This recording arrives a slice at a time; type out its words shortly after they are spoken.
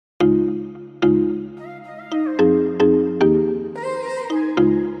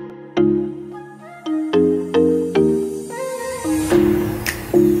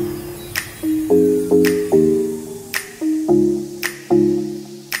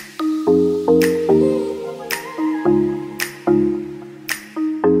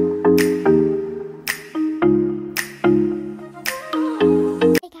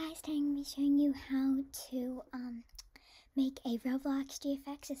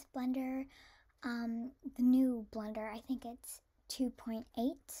this Blender, the new Blender. I think it's 2.8.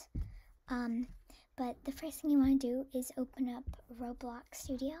 But the first thing you want to do is open up Roblox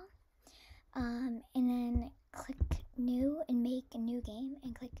Studio, and then click New and make a new game,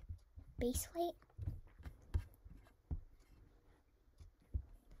 and click Base Plate.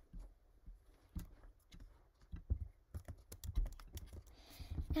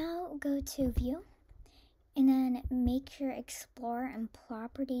 Now go to View, and then make sure Explore and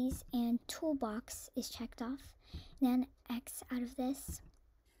Properties and Toolbox is checked off. Then X out of this,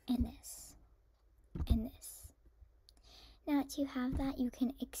 and this, and this. Now that you have that, you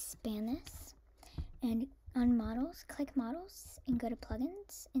can expand this, and on Models, click Models, and go to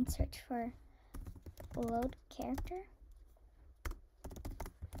Plugins, and search for Load Character.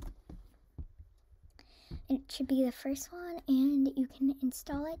 It should be the first one, and you can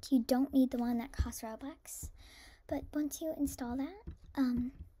install it. You don't need the one that costs Robux, but once you install that,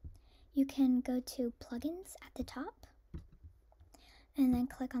 you can go to Plugins at the top, and then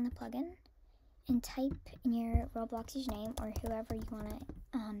click on the plugin, and type in your Roblox username or whoever you want to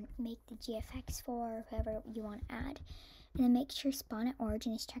make the GFX for, or whoever you want to add, and then make sure Spawn at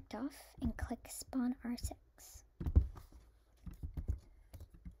Origin is checked off, and click Spawn R6.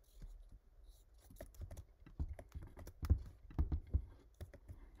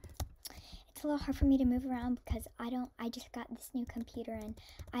 It's a little hard for me to move around because I just got this new computer and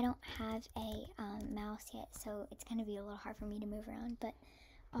I don't have a mouse yet, so it's going to be a little hard for me to move around, but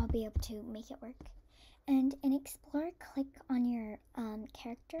I'll be able to make it work. And in Explorer, click on your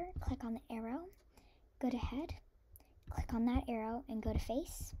character, click on the arrow, go to Head, click on that arrow and go to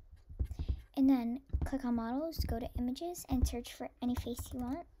Face, and then click on Models, go to Images, and search for any face you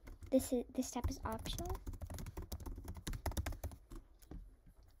want. This step is optional.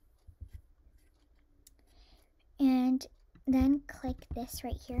 And then click this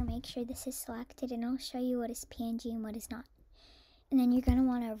right here, make sure this is selected, and it'll show you what is PNG and what is not. And then you're going to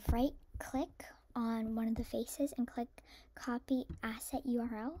want to right click on one of the faces and click Copy Asset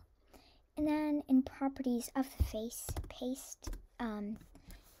URL. And then in Properties of the face, paste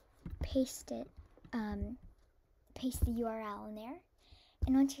the URL in there.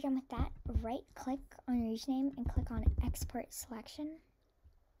 And once you're done with that, right click on your username and click on Export Selection.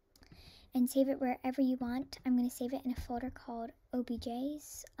 And save it wherever you want. I'm going to save it in a folder called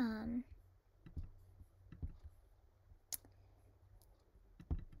OBJs.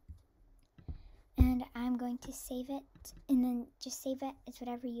 And I'm going to save it, and then just save it as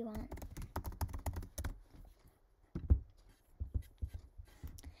whatever you want.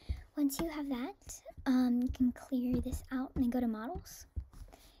 Once you have that, you can clear this out and then go to Models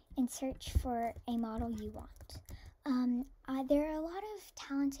and search for a model you want. There are a lot of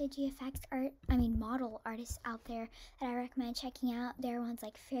talented GFX model artists out there that I recommend checking out. There are ones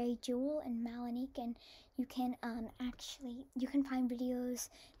like Fairy Jewel and Malinique, and you can find videos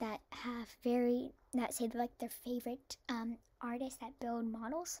that say like their favorite artists that build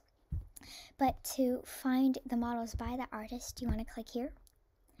models. But to find the models by that artist, you want to click here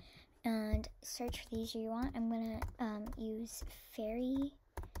and search for the user you want. I'm gonna use Fairy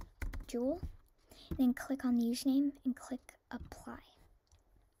Jewel. Then click on the username and click Apply.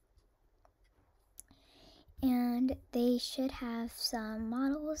 And they should have some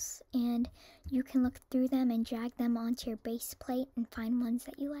models, and you can look through them and drag them onto your base plate and find ones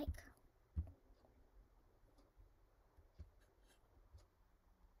that you like.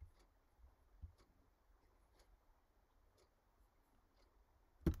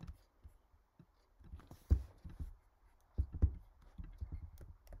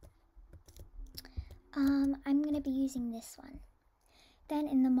 I'm going to be using this one. Then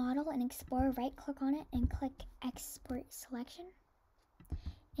in the model and Explorer, right click on it and click Export Selection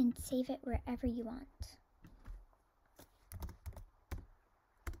and save it wherever you want.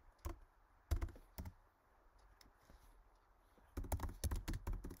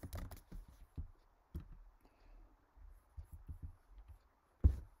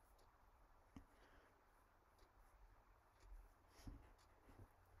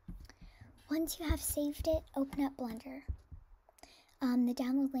 Once you have saved it, open up Blender. The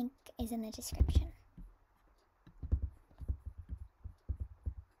download link is in the description.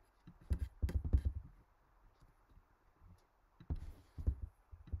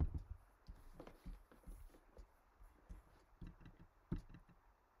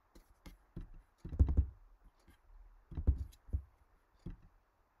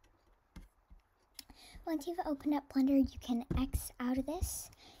 Once you've opened up Blender, you can X out of this,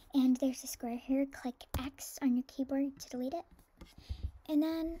 and there's a square here. Click X on your keyboard to delete it, and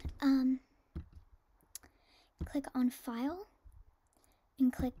then click on File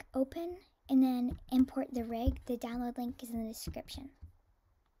and click open, and then import the rig. The download link is in the description.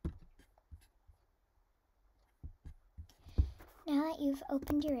 Now that you've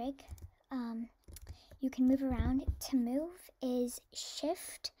opened your rig, you can move around. To move is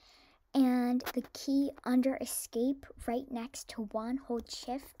shift and the key under escape right next to 1, hold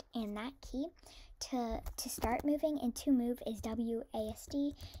shift and that key to start moving, and to move is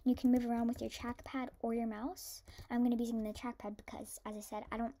WASD. You can move around with your trackpad or your mouse. I'm going to be using the trackpad because, as I said,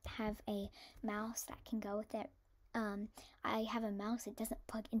 I don't have a mouse that can go with it. I have a mouse that doesn't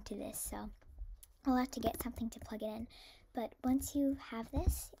plug into this, so I'll have to get something to plug it in. But once you have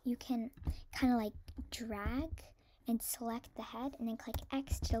this, you can kind of like drag and select the head, and then click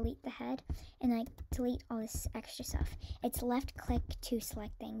X to delete the head, and like delete all this extra stuff. It's left click to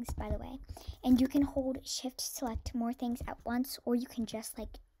select things, by the way, and you can hold shift to select more things at once, or you can just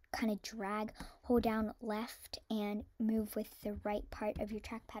like kind of drag, hold down left and move with the right part of your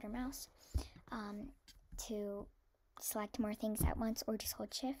trackpad or mouse to select more things at once, or just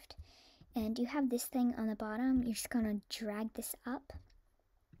hold shift. And you have this thing on the bottom. You're just gonna drag this up.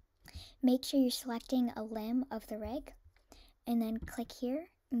 Make sure you're selecting a limb of the rig, and then click here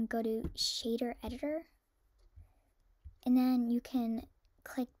and go to shader editor, and then you can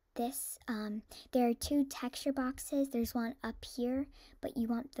click this. There are 2 texture boxes. There's one up here, but you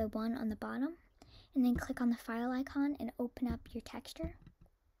want the one on the bottom, and then click on the file icon and open up your texture.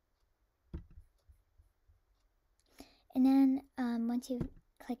 And then once you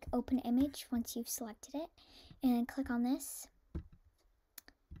click open image, once you've selected it, and then click on this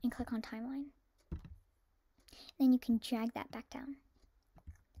and click on timeline. Then you can drag that back down.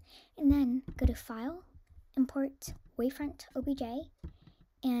 And then go to file, import wavefront OBJ,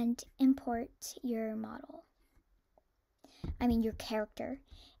 and import your model. Your character.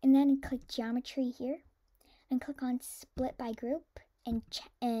 And then click geometry here, and click on split by group, and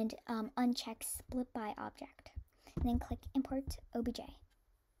uncheck split by object. And then click import OBJ.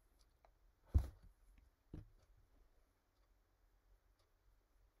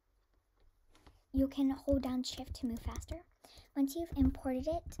 You can hold down shift to move faster. Once you've imported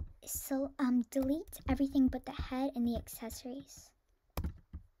it, delete everything but the head and the accessories.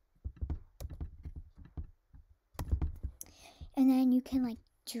 And then you can like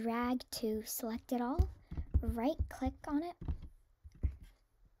drag to select it all, right click on it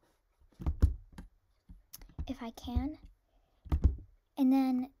if I can, and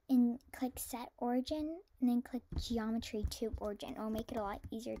then click set origin, and then click geometry to origin. It'll make it a lot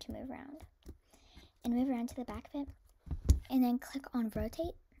easier to move around. And move around to the back of it, and then click on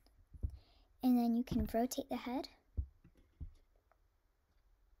rotate, and then you can rotate the head,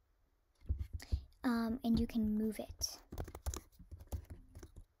 and you can move it,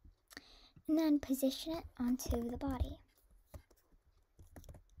 and then position it onto the body.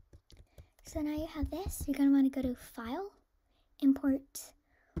 So now you have this. You're going to want to go to file, import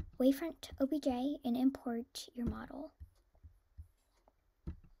wavefront OBJ, and import your model.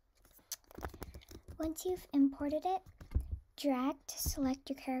 Once you've imported it, drag to select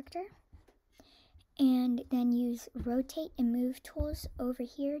your character, and then use rotate and move tools over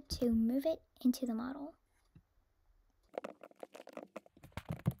here to move it into the model.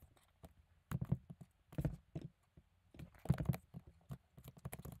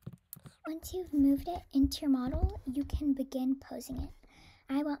 Once you've moved it into your model, you can begin posing it.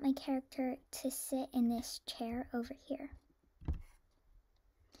 I want my character to sit in this chair over here.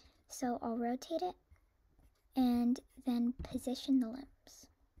 So I'll rotate it and then position the limbs.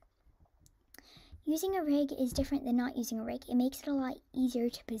 Using a rig is different than not using a rig. It makes it a lot easier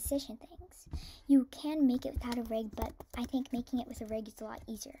to position things. You can make it without a rig, but I think making it with a rig is a lot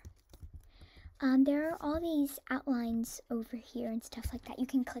easier. There are all these outlines over here and stuff like that. You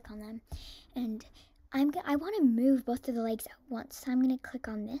can click on them, and I want to move both of the legs at once, so I'm going to click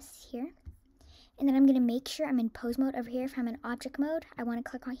on this here, and then I'm going to make sure I'm in pose mode over here. If I'm in object mode, I want to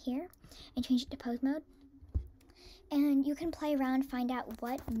click on here and change it to pose mode. And you can play around, find out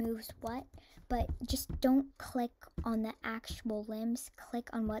what moves what, but just don't click on the actual limbs. Click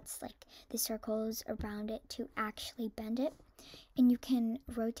on what's like the circles around it to actually bend it, and you can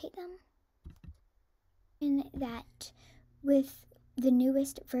rotate them. And that with the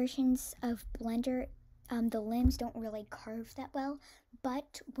newest versions of Blender, the limbs don't really curve that well,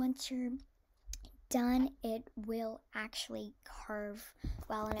 but once you're done, it will actually curve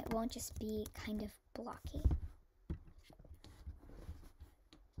well, and it won't just be kind of blocky.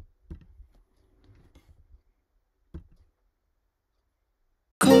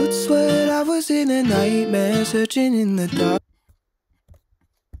 Cold sweat, I was in a nightmare, searching in the dark.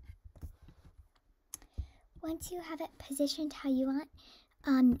 Once you have it positioned how you want,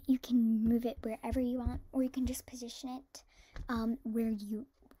 You can move it wherever you want, or you can just position it where you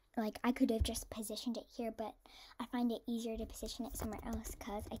like. I could have just positioned it here, but I find it easier to position it somewhere else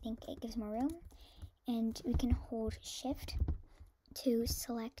because I think it gives more room. And we can hold shift to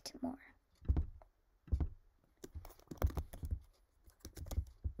select more.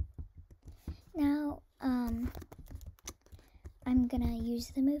 Now I'm gonna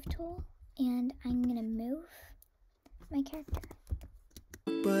use the move tool and I'm gonna move my character.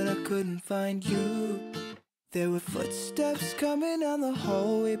 But I couldn't find you. There were footsteps coming down the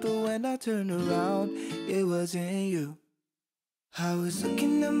hallway, but when I turned around, it wasn't you. I was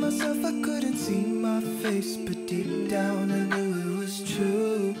looking at myself, I couldn't see my face, but deep down I knew it was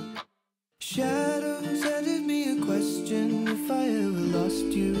true. Shadows handed me a question: if I ever lost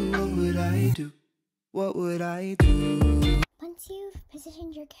you, what would I do? What would I do? Once you've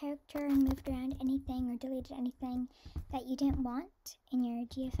positioned your character and moved around anything or deleted anything that you didn't want in your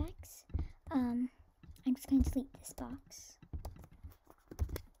GFX, I'm just going to delete this box.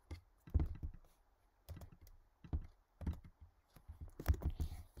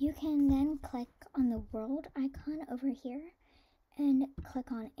 You can then click on the world icon over here and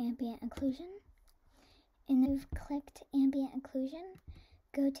click on ambient occlusion. And then you've clicked ambient occlusion,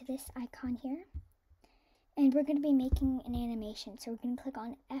 go to this icon here. And we're going to be making an animation, so we're going to click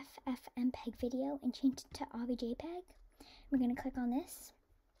on FFmpeg video and change it to 𝐷𝐸𝐽peg. We're going to click on this,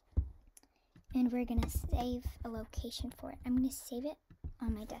 and we're going to save a location for it. I'm going to save it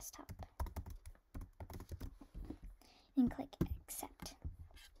on my desktop, and click accept.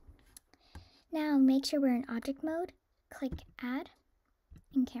 Now make sure we're in object mode, click add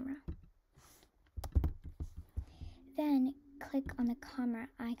and camera. Then click on the camera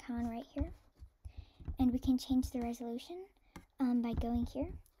icon right here. And we can change the resolution by going here.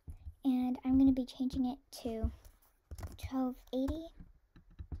 And I'm going to be changing it to 1280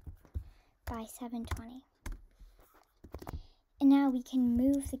 by 720. And now we can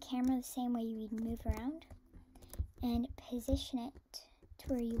move the camera the same way you'd move around and position it to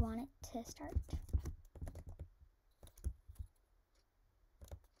where you want it to start.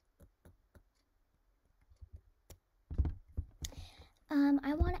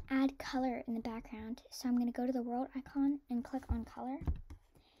 I want to add color in the background, so I'm going to go to the world icon and click on color,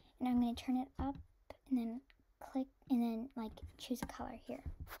 and I'm going to turn it up and then click and then choose a color here.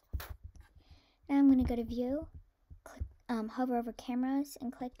 Now I'm going to go to view, click, hover over cameras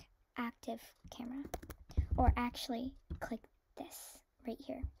and click active camera, or actually click this right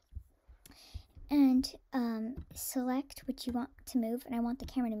here and select what you want to move. And I want the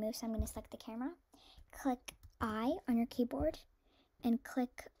camera to move, so I'm going to select the camera. Click I on your keyboard and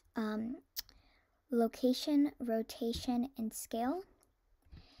click location, rotation, and scale,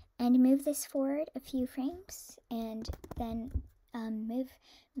 and move this forward a few frames, and then move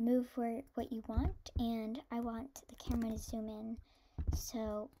what you want. And I want the camera to zoom in,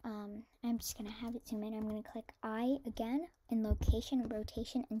 so I'm just gonna have it zoom in. I'm gonna click I again in location,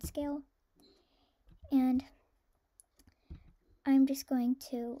 rotation, and scale, and I'm just going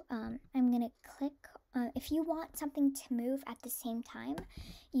to I'm gonna click. If you want something to move at the same time,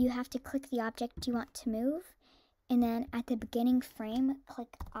 you have to click the object you want to move, and then at the beginning frame,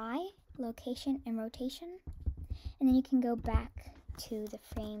 click I, location, and rotation, and then you can go back to the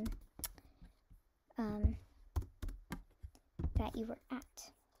frame that you were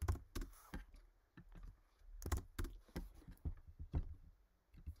at.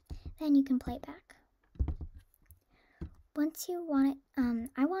 Then you can play it back. Once you want it,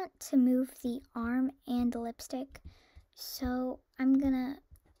 I want to move the arm and the lipstick, so I'm gonna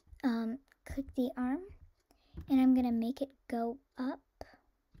click the arm and I'm gonna make it go up,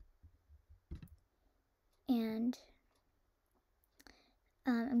 and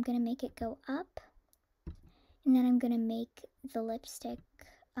I'm gonna make it go up, and then I'm gonna make the lipstick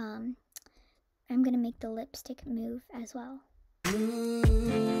move as well.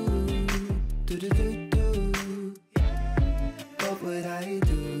 What would I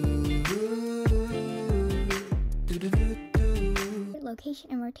do?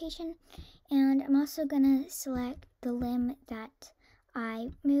 Location and rotation, and I'm also gonna select the limb that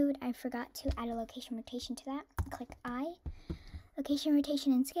I moved. I forgot to add a location rotation to that. Click I, location,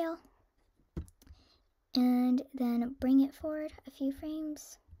 rotation, and scale, and then bring it forward a few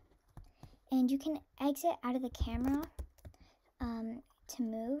frames. And you can exit out of the camera to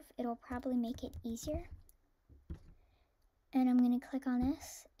move. It'll probably make it easier. And I'm going to click on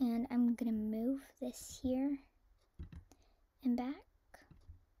this, and I'm going to move this here and back.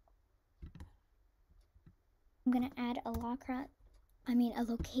 I'm going to add a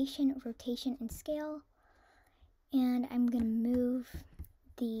location, rotation, and scale. And I'm going to move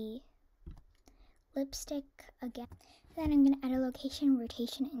the lipstick again. Then I'm going to add a location,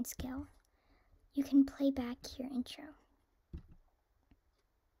 rotation, and scale. You can play back your intro.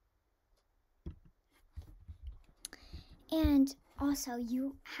 And also,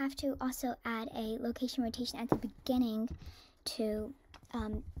 you have to also add a location rotation at the beginning to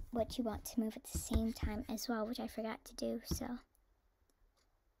what you want to move at the same time as well, which I forgot to do, so.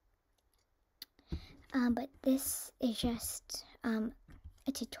 But this is just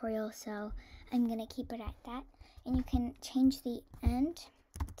a tutorial, so I'm going to keep it at that. And you can change the end.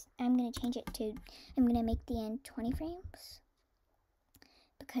 I'm going to change it to, I'm going to make the end 20 frames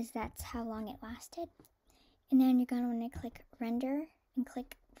because that's how long it lasted. And then you're going to want to click render and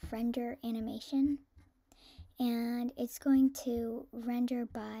click render animation. And it's going to render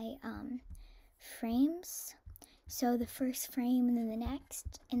by frames. So the first frame and then the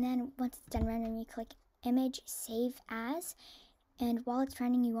next. And then once it's done rendering, you click image save as. And while it's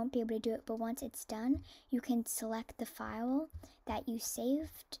running, you won't be able to do it. But once it's done, you can select the file that you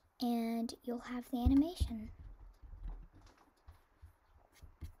saved and you'll have the animation.